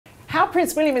How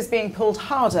Prince William is being pulled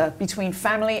harder between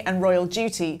family and royal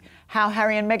duty, how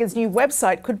Harry and Meghan's new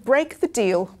website could break the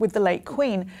deal with the late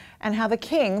Queen, and how the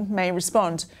King may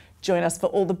respond. Join us for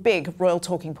all the big royal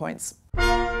talking points.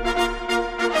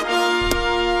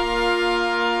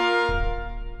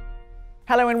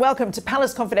 Hello and welcome to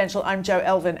Palace Confidential. I'm Jo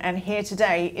Elvin, and here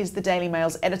today is the Daily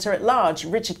Mail's editor-at-large,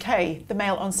 Richard Kay, the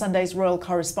Mail on Sunday's royal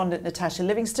correspondent, Natasha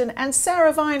Livingstone, and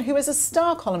Sarah Vine, who is a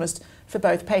star columnist for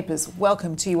both papers.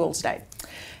 Welcome to you all today.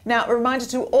 Now, a reminder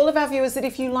to all of our viewers that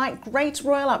if you like great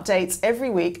royal updates every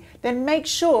week, then make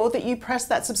sure that you press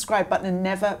that subscribe button and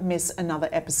never miss another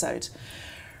episode.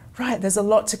 Right, there's a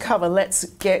lot to cover. Let's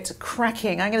get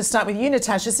cracking. I'm going to start with you,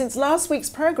 Natasha. Since last week's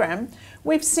programme,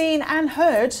 we've seen and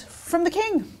heard from the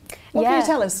King. What can you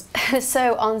tell us?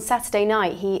 So on Saturday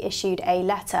night, he issued a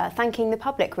letter thanking the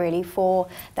public really for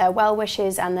their well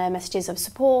wishes and their messages of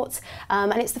support.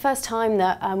 And it's the first time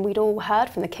that we'd all heard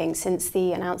from the King since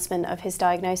the announcement of his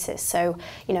diagnosis. So,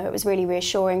 you know, it was really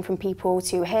reassuring from people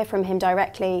to hear from him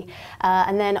directly.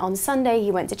 And then on Sunday,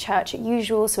 he went to church at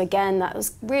usual. So again, that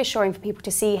was reassuring for people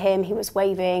to see him. He was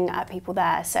waving at people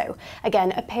there. So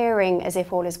again, appearing as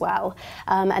if all is well.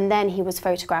 And then he was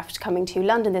photographed coming to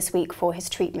London this week for his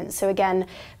treatment. So again,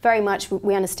 very much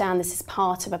we understand this is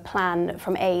part of a plan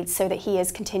from AIDS so that he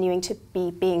is continuing to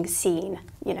be being seen,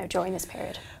 you know, during this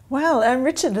period. Well,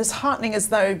 Richard, as heartening as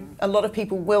though a lot of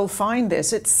people will find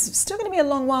this, it's still going to be a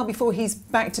long while before he's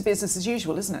back to business as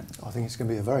usual, isn't it? I think it's going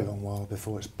to be a very long while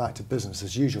before it's back to business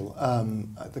as usual.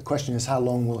 The question is, how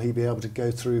long will he be able to go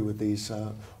through with these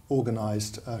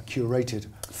organised, curated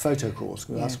photo calls?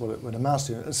 That's what it amounts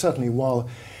to. And certainly while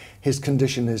his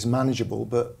condition is manageable,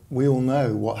 but we all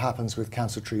know what happens with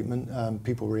cancer treatment.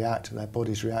 People react, their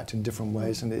bodies react in different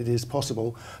ways, and it is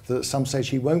possible that at some stage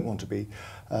he won't want to be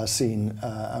seen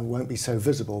and won't be so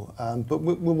visible. But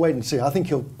we'll wait and see. I think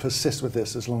he'll persist with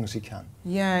this as long as he can.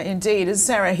 Yeah, indeed. As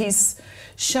Sarah, he's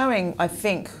showing, I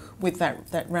think, with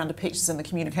that round of pictures and the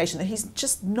communication, that he's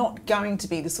just not going to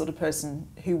be the sort of person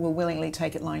who will willingly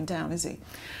take it lying down, is he?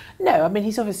 No, I mean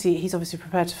he's obviously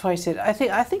prepared to fight it. I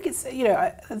think it's, you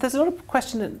know, there's a lot of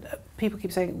question that people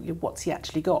keep saying, what's he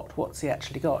actually got? What's he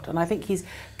actually got? And I think he's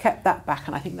kept that back,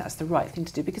 and I think that's the right thing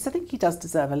to do because I think he does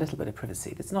deserve a little bit of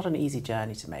privacy. It's not an easy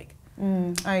journey to make.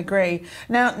 I agree.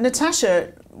 Now,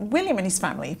 Natasha, William and his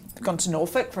family have gone to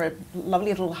Norfolk for a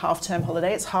lovely little half-term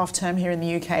holiday. It's half-term here in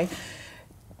the UK.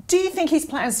 Do you think his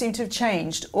plans seem to have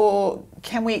changed, or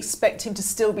can we expect him to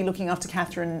still be looking after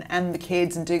Catherine and the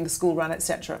kids and doing the school run,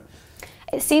 etc.?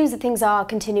 It seems that things are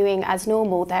continuing as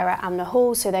normal. They're at Amner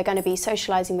Hall, so they're going to be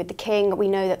socialising with the King. We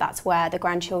know that that's where the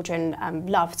grandchildren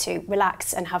love to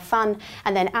relax and have fun.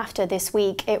 And then after this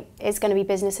week, it is going to be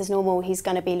business as normal. He's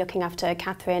going to be looking after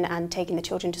Catherine and taking the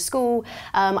children to school.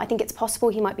 I think it's possible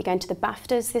he might be going to the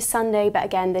BAFTAs this Sunday, but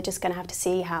again, they're just going to have to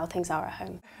see how things are at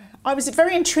home. I was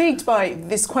very intrigued by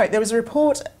this quote. There was a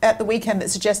report at the weekend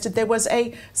that suggested there was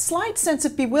a slight sense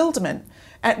of bewilderment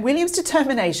at William's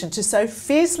determination to so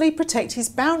fiercely protect his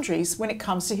boundaries when it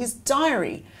comes to his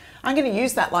diary. I'm going to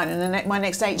use that line in my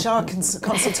next HR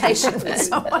consultation with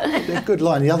someone. A good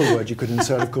line. The other word you could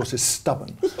insert, of course, is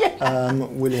stubborn. Yeah.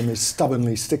 William is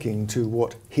stubbornly sticking to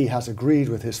what he has agreed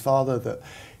with his father, that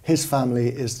his family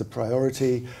is the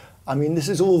priority. I mean, this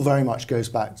is all very much goes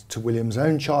back to William's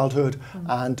own childhood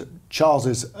and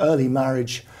Charles's early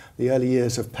marriage, the early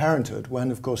years of parenthood,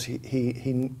 when, of course,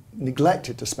 he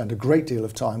neglected to spend a great deal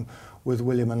of time with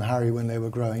William and Harry when they were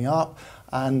growing up.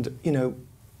 And, you know,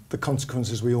 the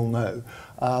consequences we all know.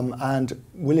 And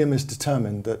William is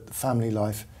determined that family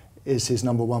life is his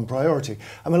 #1 priority.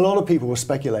 I mean, a lot of people were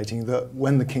speculating that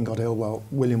when the King got ill, well,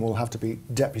 William will have to be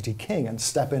deputy king and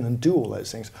step in and do all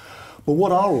those things. But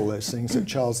what are all those things that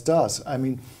Charles does? I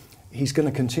mean, he's going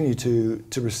to continue to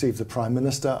receive the Prime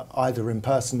Minister, either in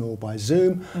person or by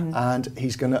Zoom, and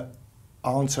he's going to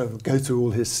go through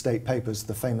all his state papers,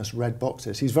 the famous red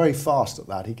boxes. He's very fast at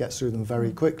that. He gets through them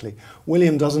very quickly.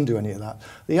 William doesn't do any of that.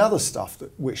 The other stuff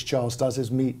which Charles does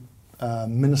is meet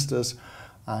ministers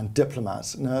and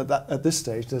diplomats. Now, at this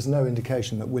stage, there's no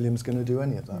indication that William's going to do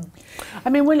any of that. I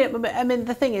mean,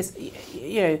 the thing is,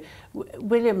 you know,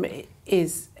 William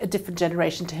is a different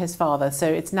generation to his father, so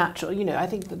it's natural. You know, I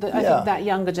think that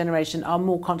younger generation are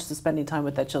more conscious of spending time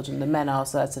with their children than men are,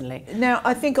 certainly. Now,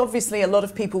 I think obviously a lot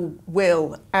of people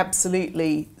will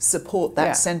absolutely support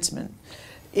that sentiment.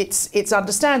 It's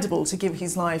understandable to give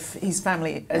his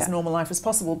family as normal life as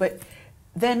possible, but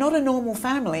they're not a normal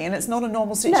family and it's not a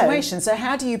normal situation. No. So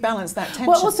how do you balance that tension?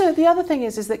 Well, also the other thing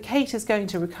is that Kate is going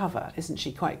to recover, isn't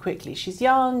she, quite quickly. She's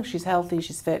young, she's healthy,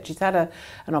 she's fit, she's had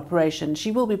an operation.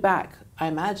 She will be back, I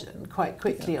imagine, quite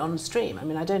quickly on stream. I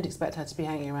mean, I don't expect her to be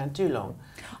hanging around too long.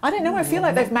 I don't know, I feel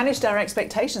like they've managed our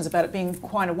expectations about it being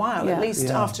quite a while, at least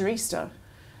after Easter.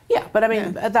 Yeah, but I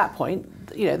mean, at that point,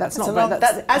 you know, that's not...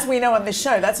 as we know on this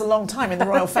show, that's a long time in the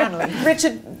royal family.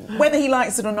 Richard, whether he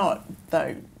likes it or not,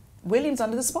 though, William's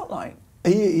under the spotlight.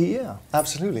 Yeah,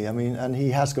 absolutely. I mean, and he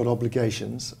has got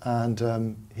obligations,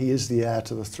 and he is the heir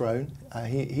to the throne.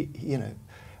 You know,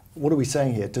 what are we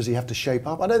saying here? Does he have to shape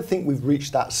up? I don't think we've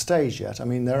reached that stage yet. I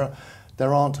mean,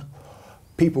 there aren't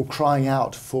people crying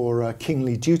out for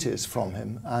kingly duties from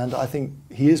him, and I think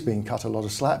he is being cut a lot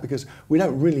of slack because we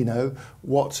don't really know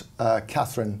what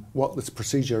what this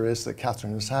procedure is that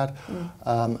Catherine has had,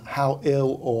 how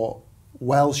ill or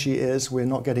well she is. We're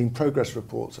not getting progress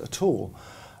reports at all,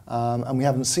 and we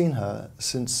haven't seen her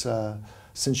since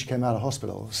she came out of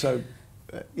hospital. So,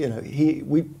 you know,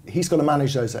 he's got to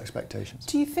manage those expectations.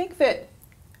 Do you think that?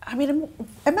 I mean,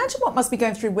 imagine what must be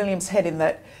going through William's head in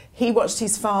that he watched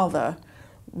his father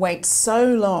wait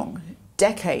so long,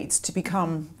 decades, to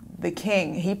become the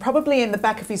king. He probably, in the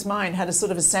back of his mind, had a sort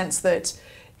of a sense that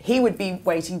he would be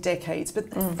waiting decades, but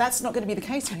that's not going to be the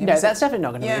case for him. No, that's definitely not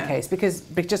going to be the case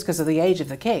just because of the age of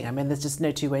the king. I mean, there's just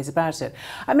no two ways about it.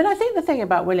 I mean, I think the thing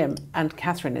about William and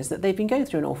Catherine is that they've been going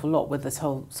through an awful lot with this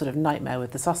whole sort of nightmare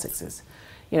with the Sussexes.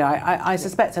 You know, I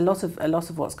suspect a lot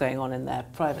of what's going on in their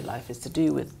private life is to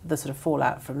do with the sort of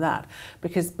fallout from that,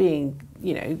 because being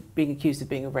accused of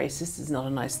being a racist is not a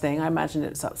nice thing. I imagine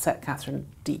it's upset Catherine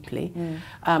deeply,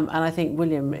 and I think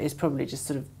William is probably just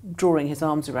sort of drawing his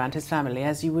arms around his family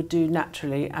as you would do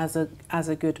naturally as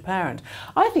a good parent.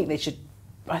 I think they should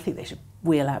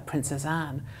wheel out Princess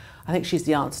Anne. I think she's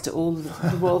the answer to all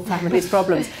the royal family's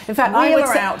problems. In fact, I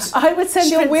would send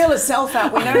she'll wheel herself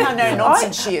out. We know how no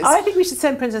nonsense she is. I think we should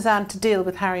send Princess Anne to deal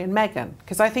with Harry and Meghan,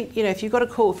 because I think, you know, if you got a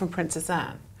call from Princess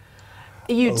Anne,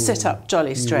 you'd sit up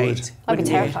jolly straight. I'd be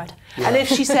terrified. Yeah. And if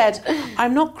she said,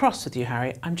 "I'm not cross with you,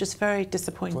 Harry, I'm just very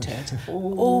disappointed."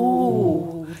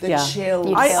 Oh, the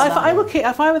chill.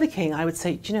 If I were the king, I would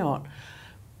say, "Do you know what,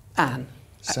 Anne?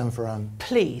 Send for Anne.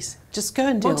 Please, just go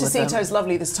and deal with them." Montecito's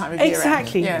lovely this time of year.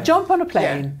 Exactly. Yeah. Jump on a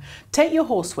plane, take your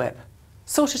horsewhip,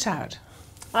 sort it out.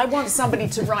 I want somebody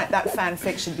to write that fan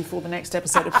fiction before the next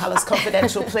episode of Palace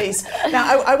Confidential, please.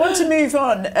 Now, I want to move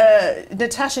on,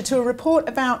 Natasha, to a report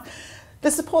about the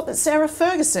support that Sarah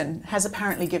Ferguson has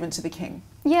apparently given to the king.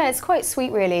 Yeah, it's quite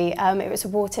sweet, really. It was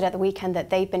reported at the weekend that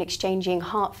they've been exchanging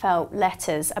heartfelt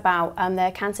letters about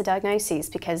their cancer diagnoses,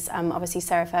 because obviously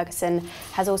Sarah Ferguson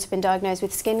has also been diagnosed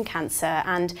with skin cancer,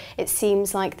 and it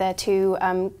seems like their two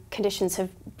conditions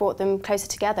have brought them closer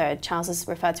together. Charles has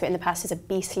referred to it in the past as a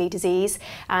beastly disease,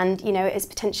 and, you know, it's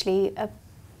potentially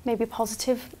maybe a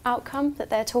positive outcome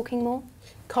that they're talking more.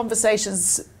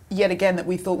 Conversations yet again that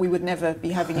we thought we would never be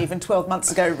having even 12 months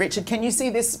ago. Richard, can you see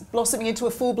this blossoming into a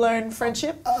full-blown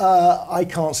friendship? I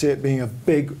can't see it being a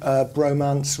big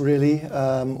bromance, really,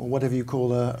 or whatever you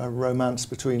call a romance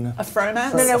between... A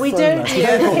fromance? No, we don't need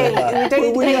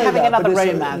having another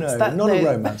romance. Not a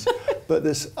romance. But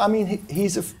this, I mean, he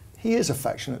is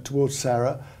affectionate towards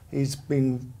Sarah. He's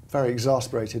been very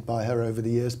exasperated by her over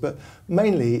the years, but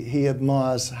mainly he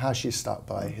admires how she's stuck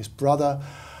by his brother.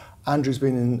 Andrew's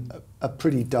been in a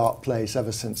pretty dark place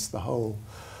ever since the whole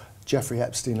Jeffrey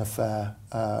Epstein affair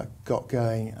got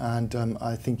going, and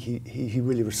I think he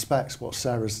really respects what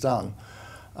Sarah's done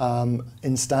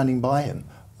in standing by him.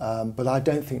 But I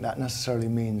don't think that necessarily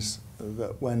means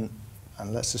that when,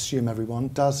 and let's assume everyone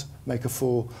does make a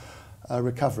full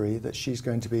recovery, that she's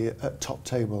going to be at top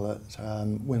table at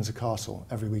Windsor Castle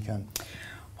every weekend.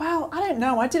 Well, I don't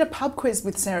know. I did a pub quiz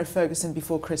with Sarah Ferguson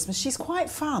before Christmas. She's quite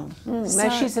fun. No,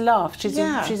 she's a laugh.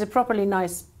 She's a properly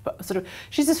nice sort of.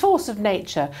 She's a force of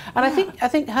nature, and I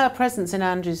think her presence in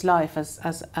Andrew's life,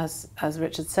 as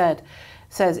Richard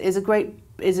says, is a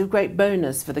great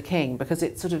bonus for the king, because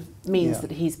it sort of means that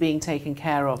he's being taken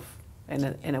care of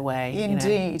in a way.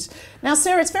 Indeed. You know. Now,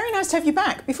 Sarah, it's very nice to have you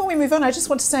back. Before we move on, I just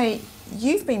want to say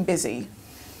you've been busy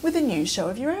with a new show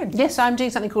of your own. Yes, I'm doing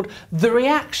something called The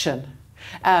Reaction.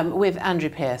 With Andrew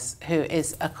Pearce, who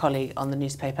is a colleague on the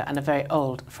newspaper and a very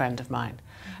old friend of mine.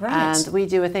 Right. And we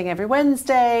do a thing every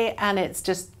Wednesday, and it's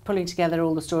just pulling together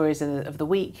all the stories of the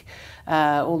week,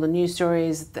 all the news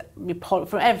stories,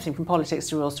 from everything from politics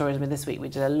to real stories. I mean, this week we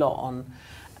did a lot on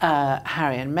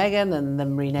Harry and Meghan and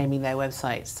them renaming their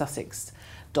website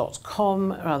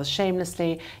Sussex.com rather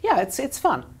shamelessly. Yeah, it's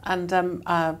fun, and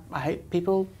I hope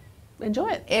people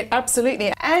enjoy it.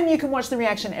 Absolutely. And you can watch the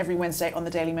reaction every Wednesday on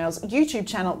the Daily Mail's YouTube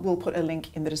channel. We'll put a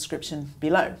link in the description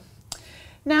below.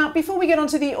 Now, before we get on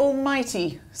to the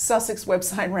almighty Sussex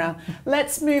website row,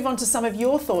 let's move on to some of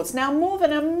your thoughts. Now, more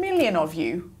than 1 million of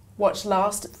you watched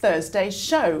last Thursday's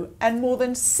show, and more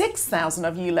than 6,000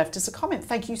 of you left us a comment.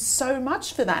 Thank you so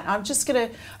much for that. I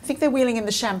think they're wheeling in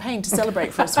the champagne to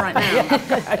celebrate for us right now.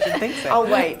 Yeah, I should think so. I'll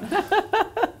wait.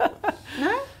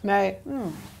 No?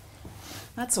 No.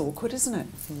 That's awkward, isn't it?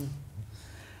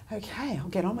 Okay, I'll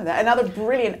get on with that. Another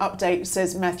brilliant update,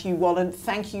 says Matthew Wallen.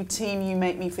 Thank you, team. You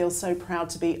make me feel so proud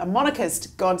to be a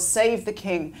monarchist. God save the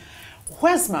king.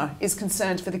 Wesma is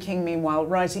concerned for the king, meanwhile,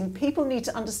 writing, people need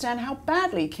to understand how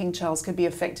badly King Charles could be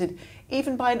affected,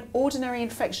 even by an ordinary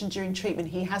infection during treatment.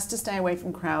 He has to stay away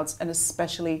from crowds and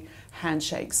especially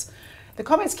handshakes. The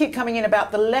comments keep coming in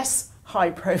about the less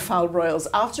high-profile royals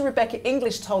after Rebecca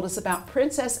English told us about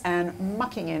Princess Anne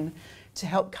mucking in to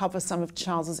help cover some of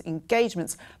Charles's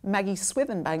engagements. Maggie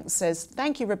Swithenbank says,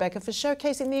 thank you, Rebecca, for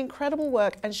showcasing the incredible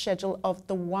work and schedule of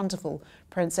the wonderful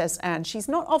Princess Anne. She's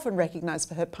not often recognised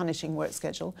for her punishing work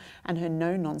schedule and her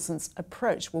no-nonsense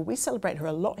approach. Well, we celebrate her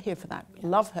a lot here for that.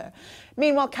 Love her.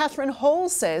 Meanwhile, Catherine Hall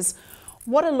says,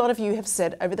 what a lot of you have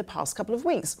said over the past couple of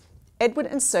weeks. Edward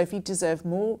and Sophie deserve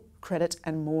more credit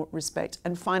and more respect.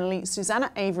 And finally,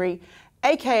 Susanna Avery,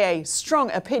 aka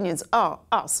Strong Opinions Are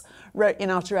Us, wrote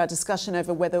in after our discussion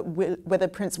over whether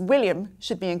Prince William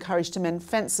should be encouraged to mend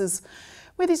fences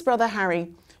with his brother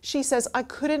Harry. She says, I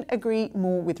couldn't agree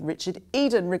more with Richard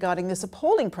Eden regarding this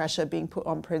appalling pressure being put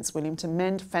on Prince William to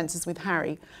mend fences with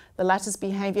Harry. The latter's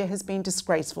behaviour has been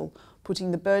disgraceful.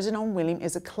 Putting the burden on William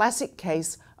is a classic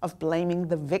case of blaming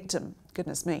the victim.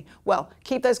 Goodness me. Well,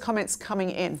 keep those comments coming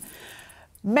in.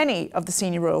 Many of the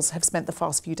senior royals have spent the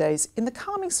past few days in the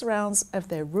calming surrounds of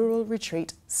their rural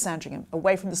retreat, Sandringham,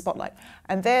 away from the spotlight.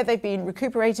 And there they've been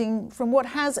recuperating from what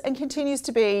has and continues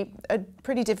to be a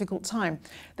pretty difficult time.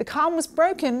 The calm was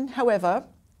broken, however,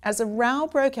 as a row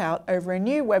broke out over a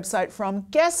new website from,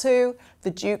 guess who?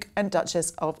 The Duke and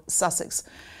Duchess of Sussex.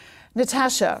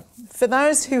 Natasha, for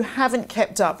those who haven't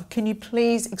kept up, can you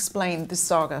please explain this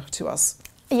saga to us?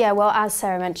 Yeah, well, as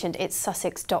Sarah mentioned, it's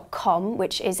Sussex.com,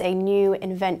 which is a new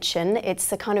invention. It's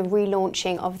the kind of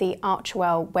relaunching of the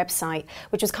Archewell website,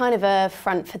 which was kind of a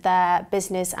front for their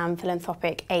business and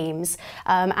philanthropic aims.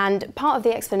 And part of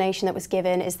the explanation that was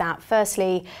given is that,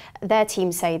 firstly, their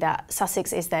team say that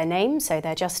Sussex is their name, so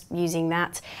they're just using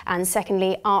that. And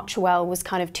secondly, Archewell was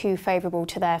kind of too favourable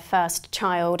to their first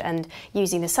child, and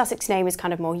using the Sussex name is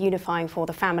kind of more unifying for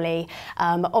the family.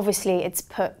 Obviously, it's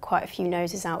put quite a few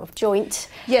noses out of joint.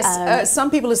 Yes, some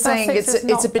people are saying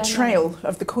it's a betrayal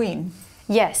of the Queen.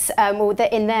 Yes, well,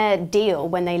 in their deal,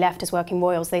 when they left as working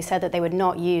royals, they said that they would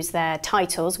not use their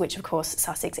titles, which of course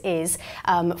Sussex is,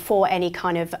 for any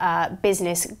kind of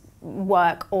business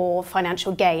work or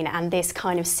financial gain, and this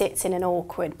kind of sits in an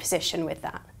awkward position with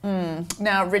that.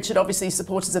 Now, Richard, obviously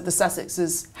supporters of the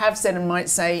Sussexes have said and might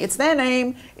say it's their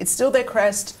name, it's still their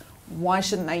crest, why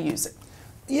shouldn't they use it?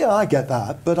 Yeah, I get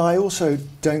that, but I also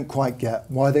don't quite get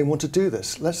why they want to do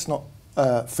this. Let's not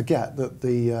forget that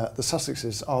the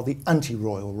Sussexes are the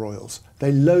anti-royal royals.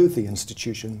 They loathe the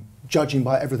institution, judging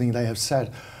by everything they have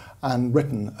said and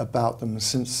written about them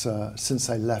since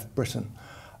they left Britain.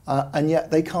 And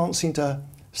yet they can't seem to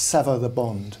sever the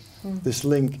bond. This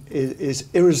link is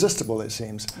irresistible, it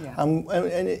seems. Yeah.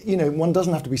 And you know, one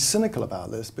doesn't have to be cynical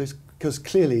about this, because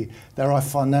clearly there are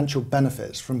financial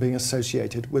benefits from being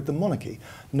associated with the monarchy,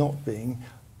 not being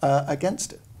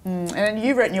against it. And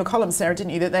you wrote in your column, Sarah,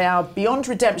 didn't you, that they are beyond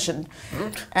redemption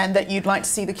and that you'd like to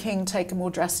see the King take a more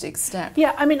drastic step.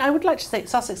 Yeah, I mean, I would like to say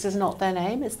Sussex is not their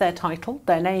name, it's their title.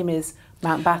 Their name is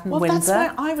Mountbatten Windsor. Well,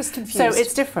 that's why I was confused. So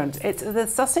it's different. The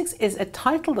Sussex is a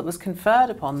title that was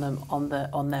conferred upon them on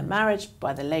their marriage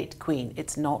by the late Queen.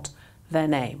 It's not their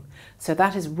name. So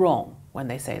that is wrong when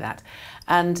they say that.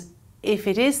 And if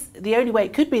it is, the only way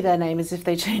it could be their name is if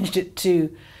they changed it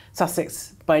to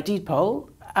Sussex by deed poll,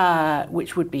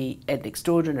 which would be an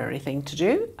extraordinary thing to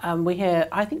do.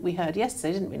 I think we heard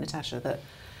yesterday, didn't we, Natasha, that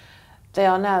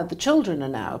the children are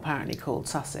now apparently called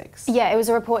Sussex. Yeah, it was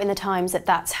a report in the Times that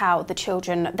that's how the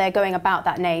children, they're going about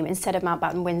that name instead of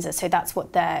Mountbatten Windsor, so that's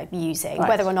what they're using. Right.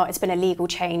 Whether or not it's been a legal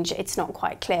change, it's not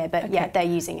quite clear, but okay. Yeah, they're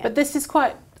using it. But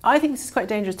I think this is quite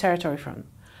dangerous territory for them,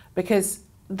 because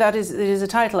it is a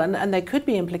title, and there could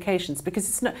be implications,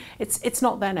 because it's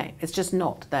not their name. It's just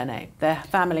not their name. Their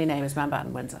family name is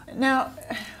Mountbatten Windsor. Now,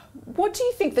 what do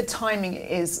you think the timing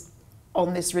is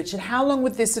on this, Richard? How long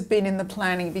would this have been in the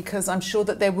planning? Because I'm sure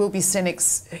that there will be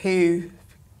cynics who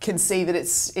can see that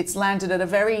it's landed at a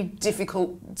very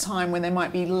difficult time when there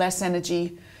might be less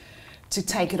energy to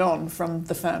take it on from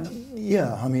the firm.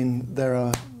 Yeah, I mean, there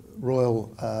are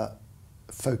royal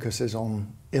focuses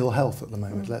on ill health at the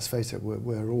moment. Let's face it,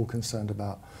 we're all concerned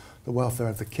about the welfare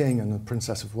of the King and the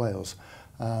Princess of Wales.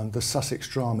 The Sussex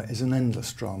drama is an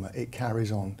endless drama. It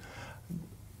carries on.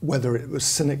 Whether it was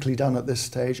cynically done at this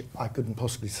stage, I couldn't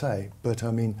possibly say, but I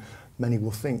mean, many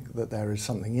will think that there is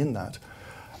something in that.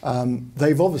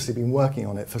 They've obviously been working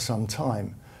on it for some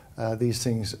time. These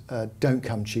things don't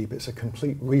come cheap. It's a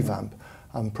complete revamp,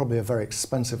 probably a very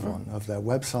expensive one, of their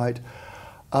website.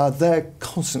 They're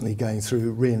constantly going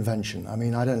through reinvention. I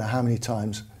mean, I don't know how many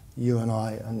times you and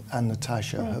I and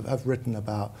Natasha have written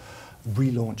about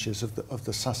relaunches of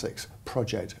the Sussex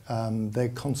project. They're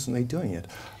constantly doing it.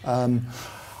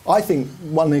 I think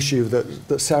one issue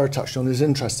that Sarah touched on is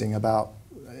interesting about,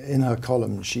 in her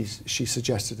column, she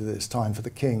suggested that it's time for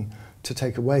the King to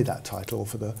take away that title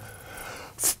for the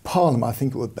Parliament. I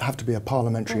think it would have to be a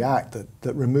parliamentary act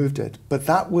that removed it. But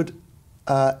that would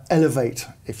elevate,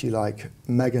 if you like,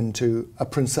 Meghan to a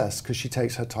princess, because she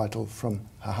takes her title from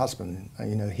her husband.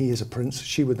 You know, he is a prince.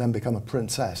 She would then become a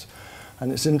princess.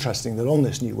 And it's interesting that on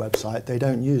this new website, they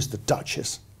don't use the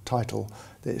Duchess title.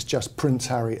 It's just Prince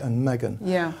Harry and Meghan.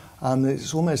 Yeah.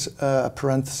 It's almost a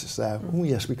parenthesis there. Oh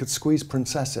yes, we could squeeze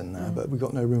princess in there, but we've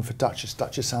got no room for Duchess.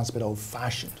 Duchess sounds a bit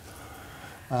old-fashioned.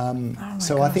 So gosh.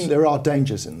 I think there are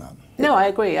dangers in that. No, I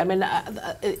agree. I mean,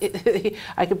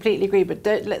 I completely agree. But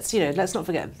let's not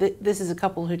forget, this is a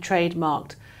couple who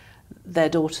trademarked their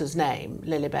daughter's name,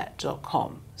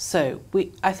 lilibet.com. So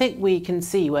I think we can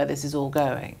see where this is all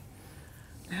going.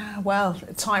 Well,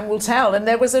 time will tell. And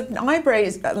there was an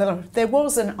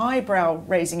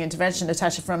eyebrow-raising intervention,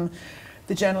 Natasha, from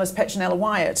the journalist Petronella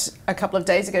Wyatt a couple of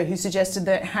days ago, who suggested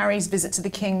that Harry's visit to the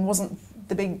King wasn't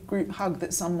the big group hug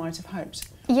that some might have hoped.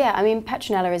 Yeah, I mean,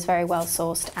 Petronella is very well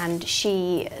sourced, and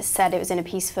she said, it was in a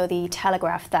piece for the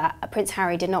Telegraph, that Prince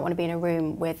Harry did not want to be in a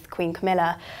room with Queen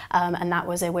Camilla, and that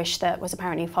was a wish that was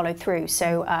apparently followed through.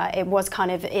 So it was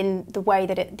kind of, in the way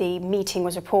that the meeting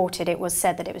was reported, it was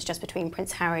said that it was just between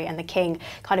Prince Harry and the King,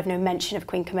 kind of no mention of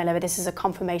Queen Camilla, but this is a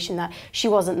confirmation that she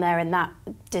wasn't there, and that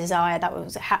desire that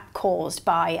was caused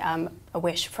by a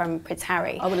wish from Prince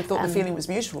Harry. I would have thought the feeling was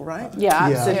mutual, right? Yeah,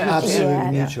 absolutely. Yeah,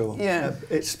 absolutely mutual. Yeah.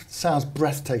 It sounds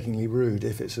breathtakingly rude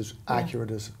if it's as accurate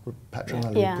as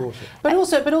Petronella reported. But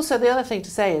also the other thing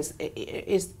to say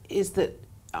is that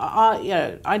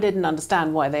I didn't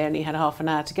understand why they only had half an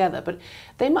hour together, but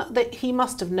he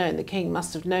must have known, the King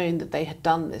must have known that they had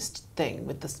done this thing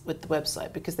with the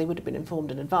website, because they would have been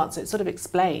informed in advance. So it sort of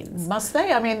explains. Must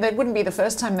they? I mean, that wouldn't be the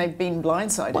first time they've been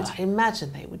blindsided. Well, I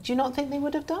imagine they would. Do you not think they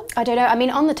would have done? I don't know. I mean,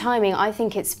 on the timing, I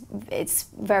think it's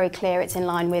very clear. It's in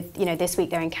line with, this week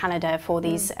they're in Canada for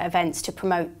these events to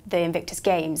promote the Invictus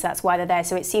Games. That's why they're there.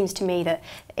 So it seems to me that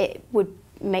it would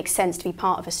makes sense to be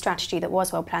part of a strategy that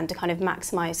was well planned to kind of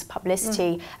maximise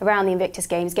publicity around the Invictus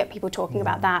Games, get people talking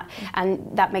about that,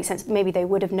 and that makes sense. Maybe they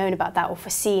would have known about that or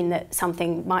foreseen that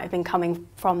something might have been coming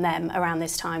from them around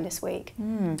this time this week.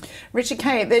 Richard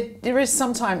Kay, there is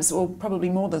sometimes, or probably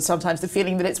more than sometimes, the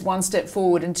feeling that it's one step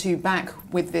forward and two back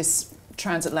with this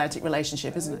transatlantic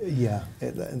relationship, isn't it? Yeah,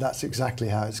 that's exactly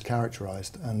how it's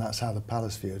characterised, and that's how the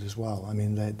palace view it as well. I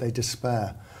mean, they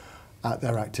despair at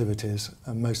their activities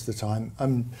most of the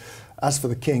time. As for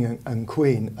the King and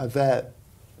Queen, they're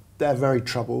very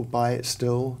troubled by it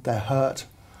still. They're hurt,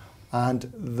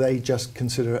 and they just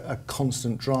consider it a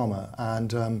constant drama.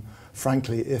 And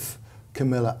frankly, if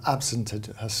Camilla absented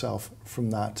herself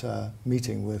from that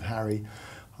meeting with Harry,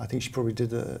 I think she probably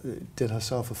did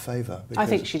herself a favour. I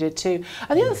think she did too.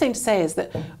 And the other thing to say is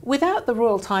that without the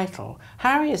royal title,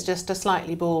 Harry is just a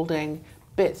slightly balding,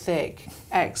 bit thick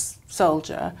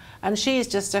ex-soldier, and she's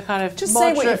just a kind of just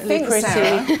moderately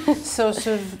pretty, sort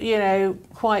of,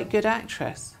 quite good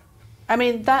actress. I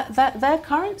mean, that their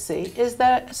currency is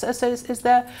their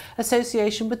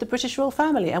association with the British royal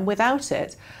family, and without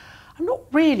it, I'm not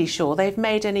really sure they've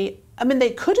made any. I mean,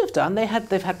 they could have done. They've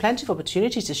had plenty of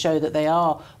opportunity to show that they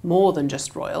are more than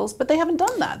just royals, but they haven't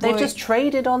done that. They've just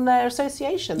traded on their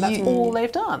association. That's all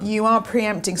they've done. You are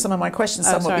preempting some of my questions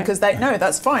somewhat, because no,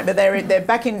 that's fine. But they're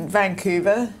back in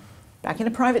Vancouver, back in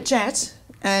a private jet,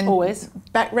 and always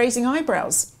back raising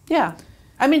eyebrows. Yeah,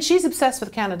 I mean, she's obsessed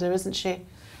with Canada, isn't she?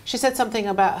 She said something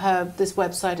about this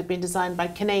website had been designed by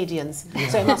Canadians,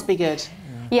 so it must be good.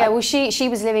 Yeah, well, she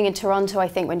was living in Toronto, I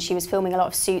think, when she was filming a lot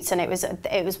of Suits, and it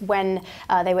was when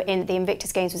they were in the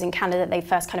Invictus Games was in Canada that they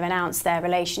first kind of announced their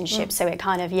relationship. So it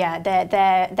kind of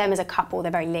them as a couple,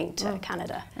 they're very linked to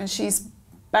Canada. And she's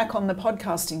back on the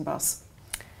podcasting bus.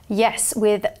 Yes,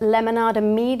 with Lemonada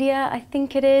Media, I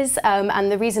think it is.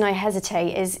 And the reason I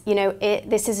hesitate is, you know,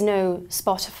 this is no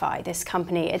Spotify, this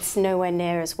company. It's nowhere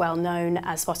near as well known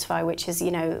as Spotify, which is,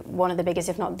 you know, one of the biggest,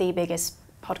 if not the biggest,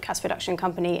 podcast production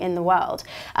company in the world.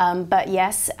 But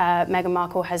yes, Meghan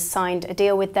Markle has signed a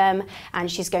deal with them,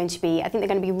 and she's going to be, I think they're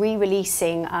going to be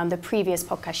re-releasing the previous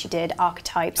podcast she did,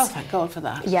 Archetypes. Oh, thank God for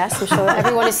that. Yes, I'm sure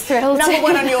everyone is thrilled. Number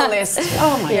one on your list.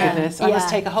 Oh my goodness, I must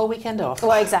take a whole weekend off.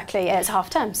 Well, exactly, it's half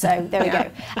term, so there we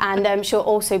go. And she'll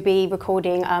also be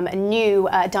recording a new,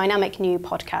 dynamic new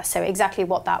podcast. So exactly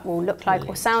what that will look like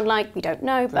or sound like, we don't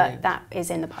know, but that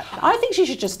is in the pipeline. I think she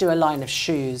should just do a line of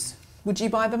shoes. Would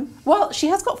you buy them? Well, she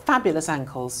has got fabulous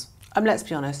ankles. Let's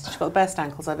be honest, she's got the best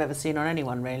ankles I've ever seen on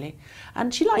anyone, really.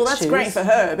 And she likes shoes. Well, that's great for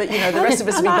her, but, you know, the rest of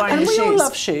us will be buying the shoes. And we all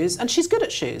love shoes, and she's good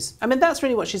at shoes. I mean, that's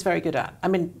really what she's very good at. I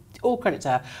mean, all credit to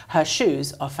her. Her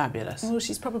shoes are fabulous. Well,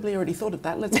 she's probably already thought of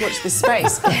that. Let's watch this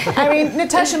space. I mean,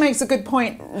 Natasha makes a good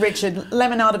point, Richard.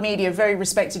 Lemonada Media, very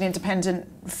respected independent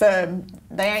firm.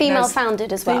 They ain't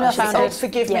female-founded as well. Female-founded,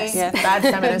 forgive me, bad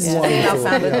feminist,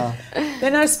 female-founded.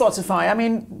 They're no Spotify. I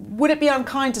mean, would it be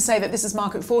unkind to say that this is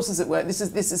market forces at work? This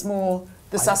is more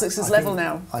the Sussexes level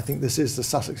now? I think this is the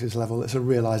Sussexes level. It's a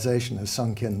realisation has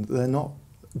sunk in. They're not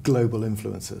global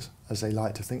influencers, as they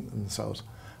like to think themselves.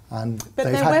 And but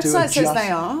they've their had website to adjust, says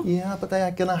they are. Yeah, but they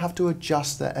are going to have to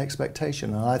adjust their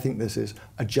expectation, and I think this is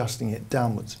adjusting it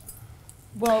downwards.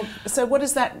 Well, so what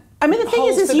is that? I mean, the thing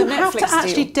is you have to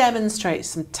actually deal? Demonstrate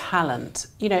some talent.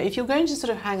 You know, if you're going to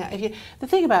sort of hang out, the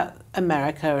thing about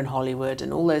America and Hollywood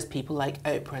and all those people like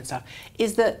Oprah and stuff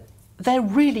is that they're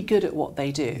really good at what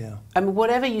they do. Yeah. I mean,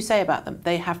 whatever you say about them,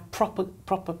 they have proper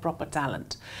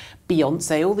talent.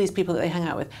 Beyonce, all these people that they hang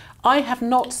out with. I have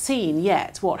not seen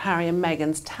yet what Harry and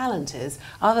Meghan's talent is,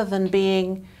 other than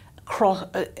being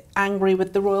angry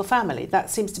with the royal family. That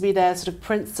seems to be their sort of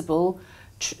principle.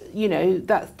 You know,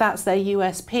 that's their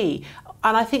USP.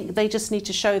 And I think they just need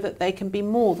to show that they can be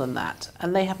more than that,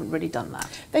 and they haven't really done that.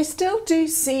 They still do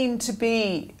seem to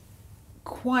be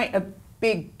quite a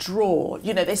big draw.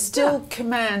 You know, they still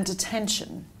command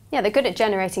attention. Yeah, they're good at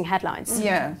generating headlines.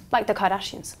 Yeah, like the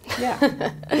Kardashians.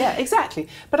 Yeah, yeah, exactly.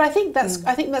 But I think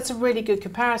that's a really good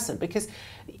comparison, because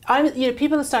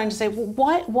people are starting to say,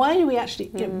 well, why do we actually?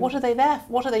 You know, what are they there?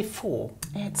 What are they for?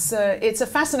 It's a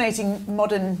fascinating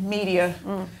modern media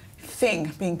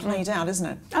thing being played out, isn't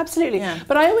it? Absolutely. Yeah.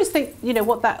 But I always think, you know,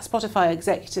 what that Spotify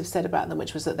executive said about them,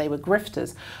 which was that they were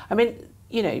grifters. I mean,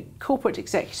 you know, corporate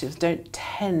executives don't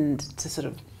tend to sort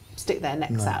of stick their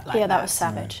necks out like that. Yeah, that was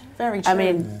savage. Very true. I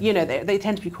mean, you know, they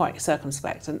tend to be quite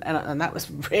circumspect, and that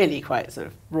was really quite sort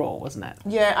of raw, wasn't it?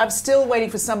 Yeah, I'm still waiting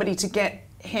for somebody to get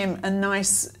him a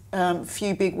nice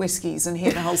few big whiskies and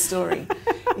hear the whole story.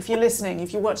 If you're listening,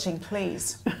 if you're watching,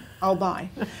 please, I'll buy.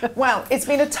 Well, it's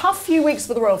been a tough few weeks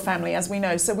for the royal family, as we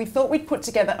know, so we thought we'd put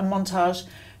together a montage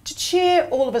to cheer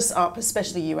all of us up,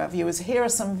 especially you, our viewers. Here are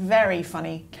some very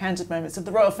funny, candid moments of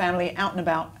the royal family out and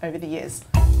about over the years.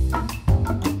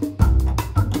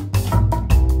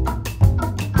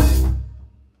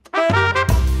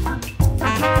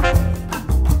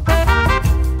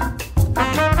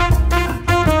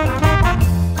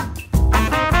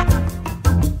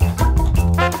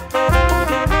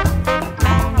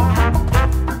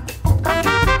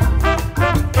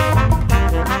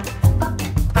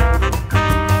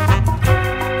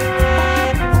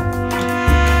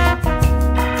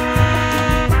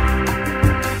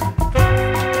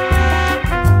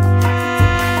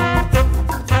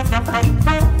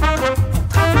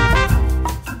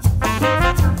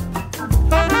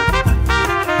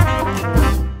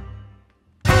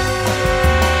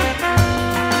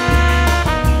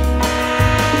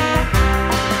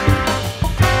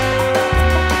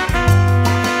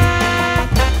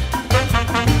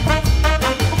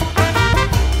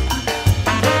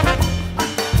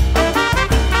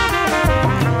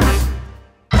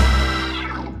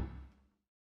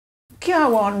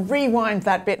 Go on, rewind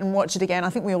that bit and watch it again. I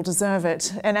think we all deserve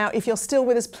it. And now, if you're still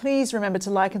with us, please remember to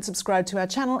like and subscribe to our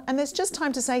channel. And there's just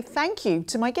time to say thank you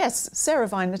to my guests, Sarah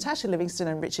Vine, Natasha Livingstone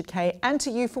and Richard Kay, and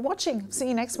to you for watching. See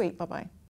you next week. Bye-bye.